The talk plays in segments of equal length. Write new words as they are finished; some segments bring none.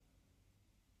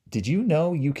Did you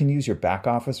know you can use your back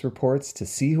office reports to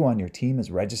see who on your team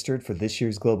is registered for this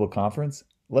year's global conference?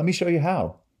 Let me show you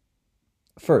how.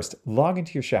 First, log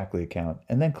into your Shaklee account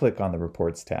and then click on the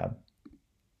Reports tab.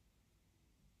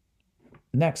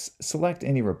 Next, select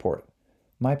any report.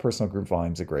 My personal group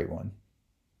volume is a great one.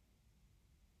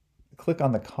 Click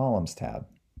on the Columns tab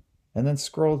and then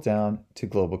scroll down to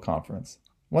Global Conference.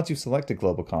 Once you've selected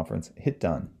Global Conference, hit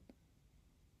Done.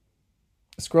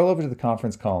 Scroll over to the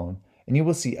Conference column and you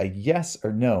will see a yes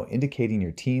or no indicating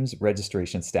your team's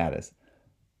registration status.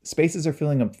 Spaces are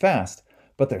filling up fast,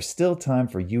 but there's still time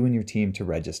for you and your team to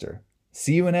register.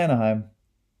 See you in Anaheim.